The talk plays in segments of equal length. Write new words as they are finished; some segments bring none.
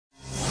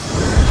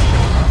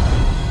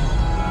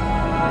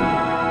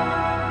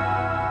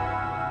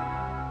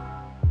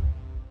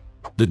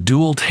The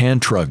Dewalt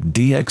hand truck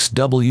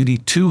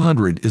DXWT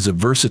 200 is a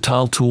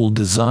versatile tool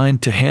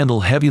designed to handle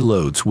heavy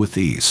loads with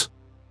ease.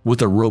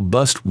 With a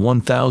robust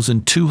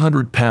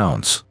 1,200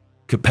 pounds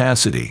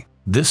capacity,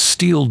 this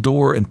steel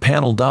door and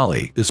panel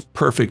dolly is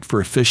perfect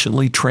for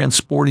efficiently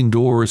transporting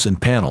doors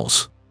and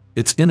panels.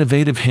 Its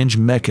innovative hinge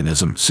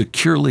mechanism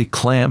securely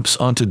clamps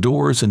onto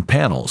doors and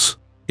panels,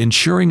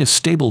 ensuring a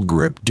stable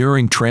grip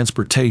during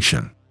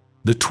transportation.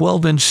 The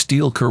 12-inch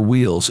steel car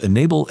wheels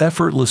enable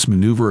effortless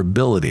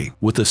maneuverability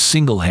with a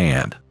single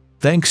hand,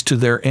 thanks to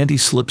their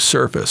anti-slip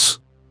surface.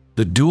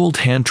 The Dewalt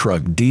hand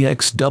truck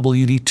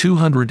DXWT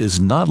 200 is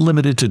not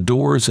limited to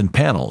doors and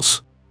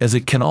panels, as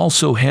it can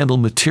also handle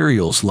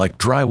materials like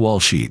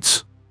drywall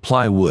sheets,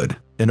 plywood,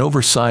 and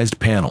oversized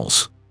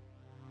panels.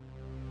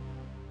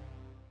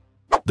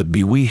 The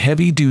BIHUI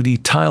heavy-duty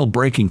tile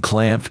breaking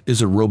clamp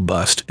is a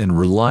robust and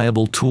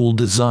reliable tool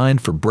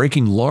designed for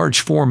breaking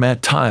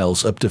large-format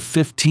tiles up to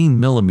 15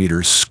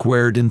 mm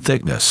squared in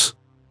thickness.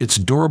 Its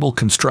durable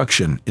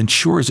construction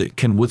ensures it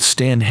can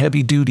withstand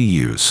heavy-duty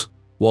use,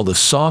 while the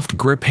soft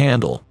grip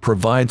handle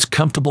provides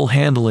comfortable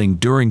handling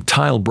during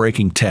tile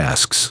breaking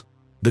tasks.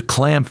 The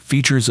clamp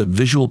features a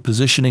visual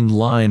positioning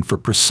line for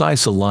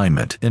precise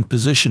alignment and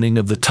positioning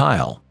of the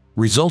tile,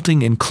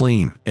 resulting in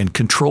clean and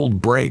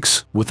controlled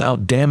breaks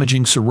without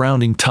damaging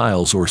surrounding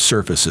tiles or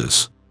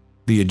surfaces.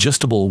 The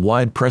adjustable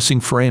wide pressing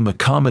frame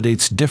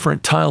accommodates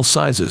different tile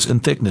sizes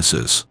and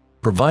thicknesses,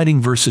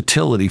 providing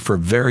versatility for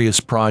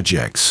various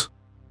projects.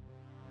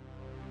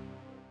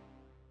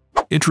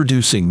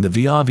 Introducing the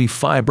VIAVI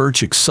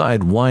FiberChek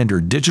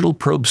Sidewinder Digital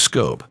Probe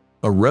Scope,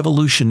 a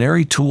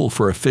revolutionary tool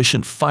for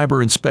efficient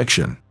fiber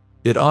inspection.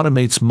 It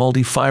automates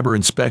multi-fiber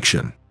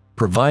inspection,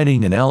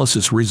 providing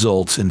analysis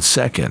results in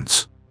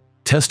seconds.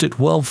 Test a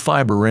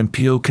 12-fiber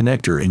MPO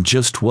connector in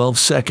just 12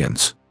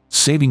 seconds,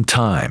 saving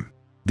time.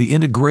 The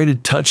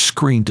integrated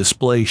touchscreen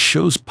display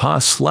shows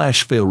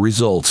pass/fail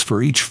results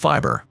for each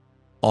fiber.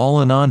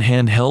 All-in-one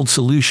handheld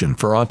solution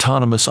for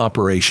autonomous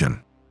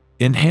operation.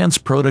 Enhance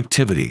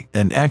productivity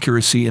and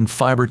accuracy in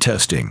fiber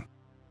testing.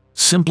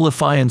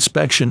 Simplify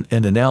inspection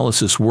and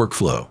analysis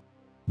workflow.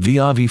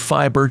 VIAVI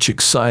FiberChek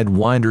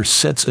Sidewinder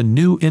sets a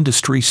new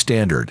industry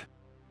standard.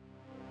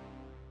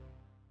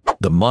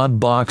 The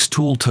MODbox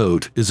tool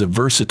Tote is a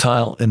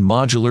versatile and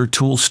modular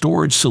tool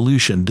storage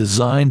solution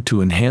designed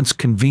to enhance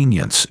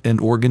convenience and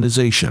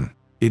organization.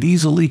 It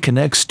easily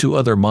connects to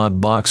other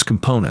MODbox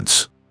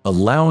components,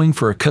 allowing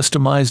for a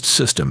customized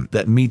system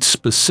that meets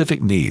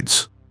specific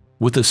needs.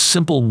 With a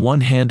simple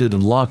one-handed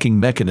unlocking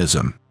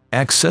mechanism,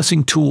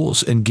 accessing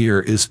tools and gear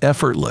is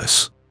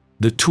effortless.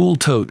 The tool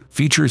Tote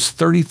features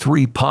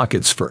 33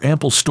 pockets for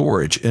ample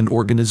storage and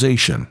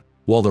organization,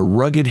 while the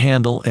rugged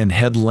handle and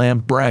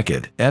headlamp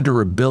bracket add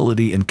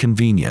durability and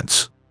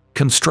convenience.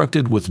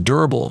 Constructed with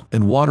durable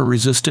and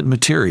water-resistant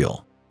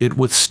material, it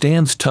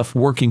withstands tough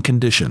working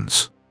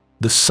conditions.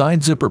 The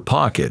side zipper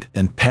pocket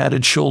and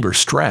padded shoulder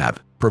strap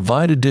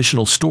provide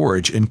additional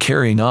storage and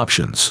carrying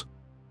options.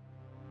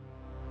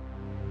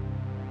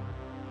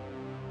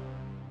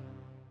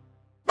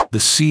 The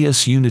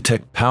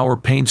Unitec Power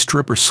Paint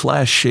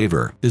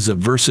Stripper/Shaver is a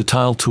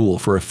versatile tool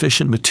for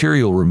efficient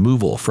material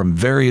removal from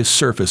various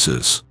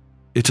surfaces.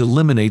 It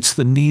eliminates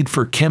the need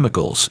for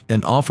chemicals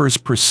and offers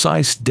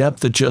precise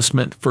depth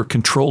adjustment for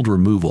controlled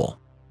removal.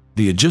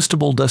 The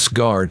adjustable dust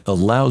guard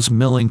allows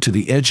milling to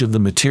the edge of the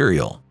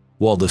material,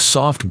 while the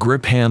soft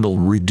grip handle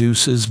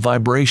reduces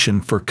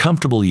vibration for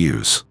comfortable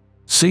use.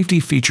 Safety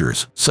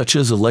features such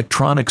as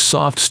electronic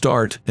soft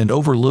start and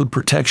overload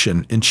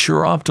protection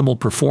ensure optimal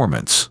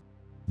performance.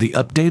 The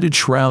updated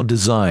shroud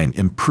design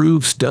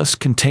improves dust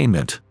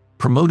containment,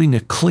 promoting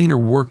a cleaner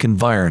work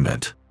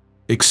environment.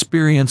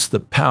 Experience the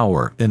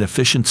power and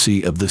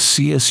efficiency of the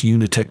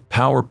Unitec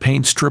Power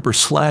Paint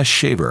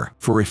Stripper/Shaver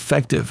for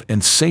effective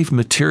and safe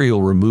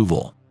material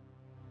removal.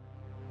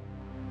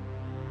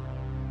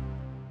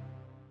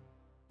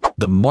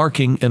 The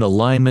Marking and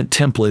Alignment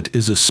Template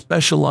is a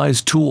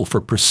specialized tool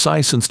for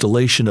precise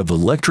installation of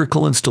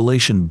electrical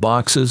installation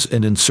boxes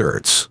and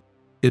inserts.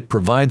 It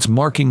provides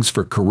markings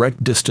for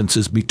correct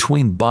distances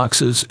between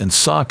boxes and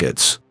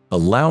sockets,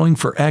 allowing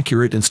for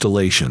accurate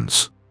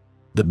installations.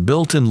 The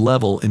built-in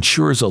level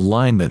ensures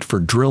alignment for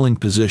drilling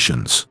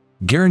positions,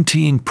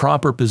 guaranteeing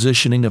proper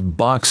positioning of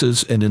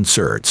boxes and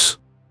inserts.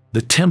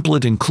 The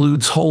template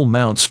includes hole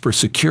mounts for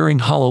securing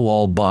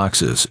hollow-wall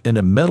boxes and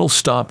a metal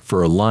stop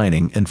for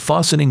aligning and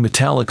fastening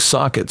metallic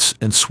sockets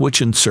and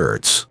switch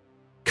inserts.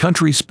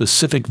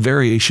 Country-specific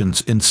variations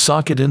in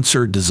socket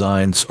insert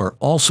designs are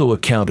also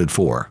accounted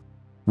for.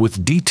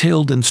 With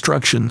detailed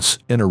instructions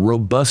and a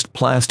robust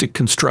plastic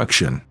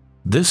construction,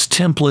 this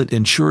template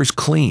ensures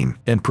clean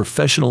and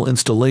professional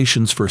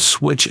installations for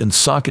switch and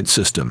socket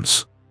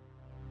systems.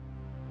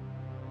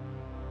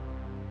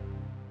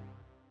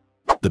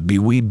 The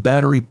BIHUI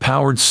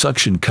battery-powered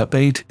suction cup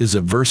 8 is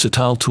a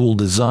versatile tool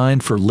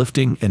designed for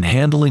lifting and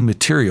handling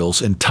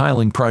materials and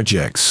tiling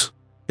projects.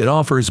 It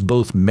offers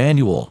both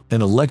manual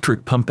and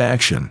electric pump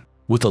action,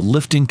 with a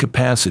lifting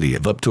capacity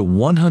of up to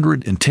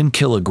 110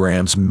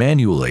 kilograms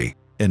manually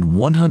and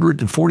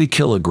 140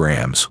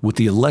 kilograms with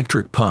the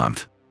electric pump.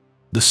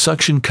 The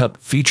suction cup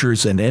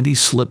features an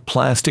anti-slip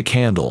plastic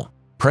handle,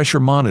 pressure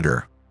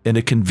monitor, and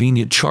a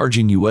convenient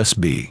charging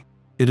USB.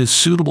 It is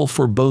suitable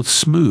for both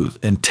smooth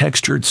and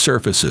textured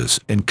surfaces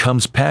and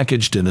comes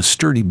packaged in a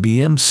sturdy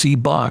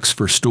BMC box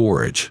for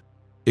storage.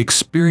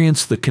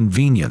 Experience the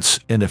convenience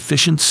and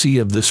efficiency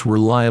of this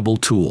reliable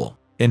tool,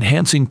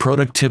 enhancing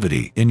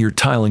productivity in your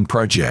tiling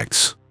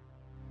projects.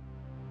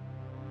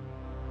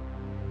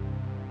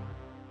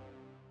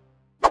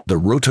 The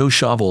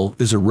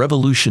RotoShovel is a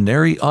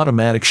revolutionary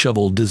automatic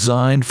shovel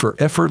designed for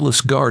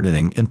effortless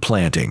gardening and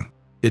planting.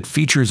 It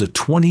features a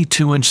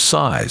 22-inch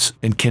size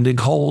and can dig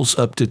holes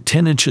up to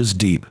 10 inches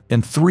deep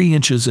and 3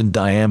 inches in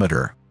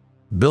diameter.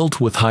 Built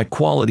with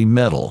high-quality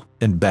metal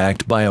and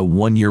backed by a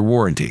 1-year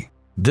warranty,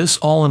 this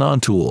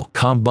all-in-one tool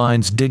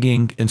combines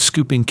digging and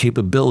scooping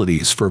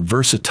capabilities for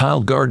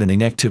versatile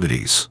gardening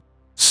activities.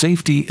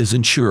 Safety is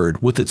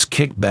ensured with its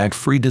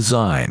kickback-free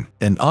design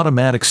and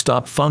automatic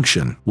stop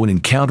function when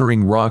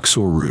encountering rocks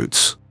or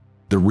roots.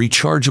 The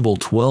rechargeable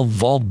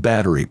 12-volt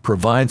battery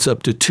provides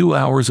up to 2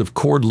 hours of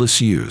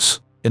cordless use,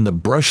 and the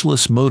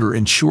brushless motor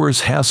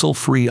ensures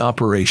hassle-free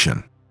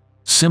operation.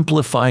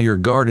 Simplify your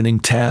gardening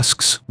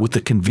tasks with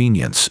the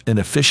convenience and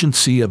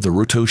efficiency of the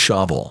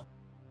RotoShovel.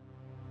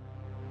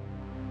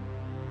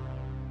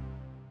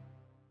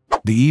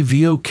 The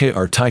EVO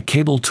KR tie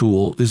cable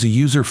tool is a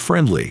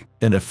user-friendly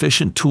and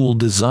efficient tool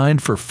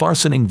designed for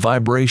fastening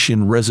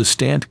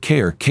vibration-resistant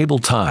KR cable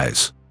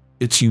ties.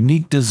 Its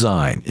unique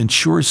design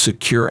ensures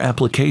secure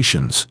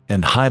applications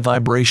and high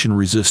vibration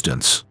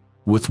resistance.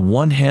 With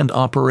one-hand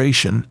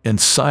operation and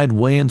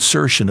sideway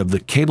insertion of the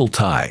cable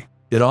tie,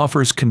 it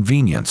offers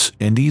convenience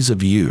and ease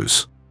of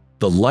use.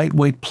 The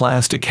lightweight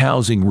plastic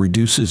housing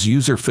reduces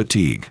user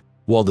fatigue,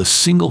 while the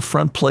single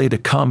front plate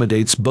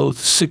accommodates both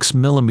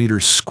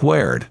 6mm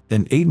squared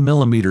and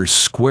 8mm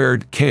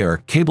squared KR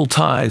cable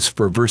ties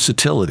for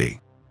versatility.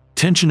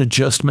 Tension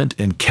adjustment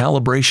and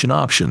calibration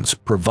options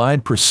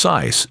provide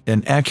precise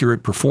and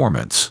accurate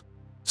performance.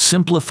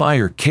 Simplify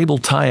your cable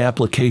tie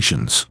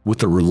applications with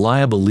the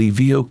reliable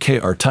EVO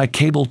KR tie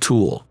cable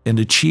tool and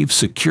achieve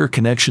secure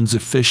connections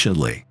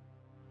efficiently.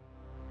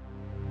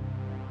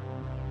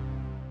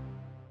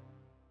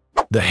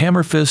 The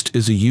Hammerfist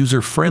is a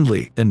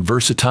user-friendly and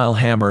versatile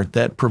hammer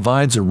that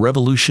provides a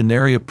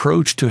revolutionary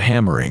approach to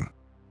hammering.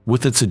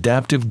 With its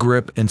adaptive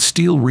grip and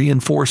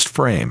steel-reinforced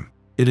frame,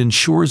 it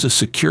ensures a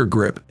secure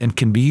grip and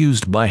can be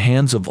used by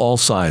hands of all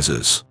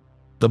sizes.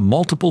 The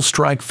multiple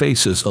strike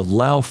faces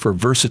allow for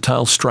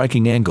versatile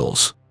striking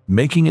angles,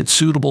 making it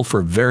suitable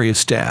for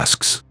various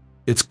tasks.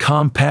 Its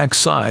compact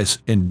size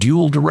and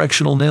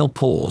dual-directional nail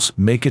pulls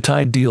make it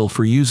ideal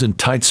for use in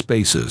tight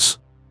spaces.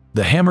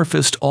 The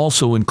Hammerfist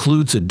also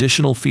includes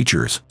additional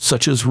features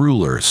such as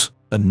rulers,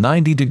 a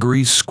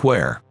 90-degree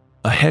square,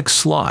 a hex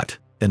slot,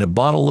 and a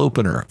bottle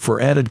opener for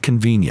added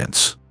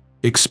convenience.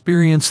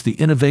 Experience the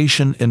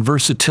innovation and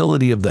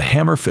versatility of the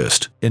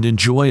Hammerfist and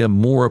enjoy a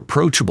more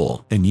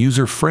approachable and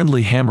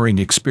user-friendly hammering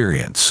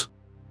experience.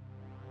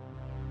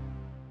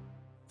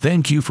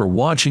 Thank you for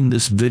watching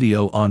this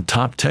video on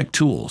Top Tech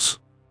Tools.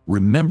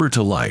 Remember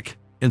to like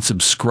and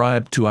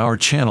subscribe to our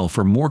channel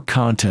for more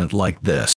content like this.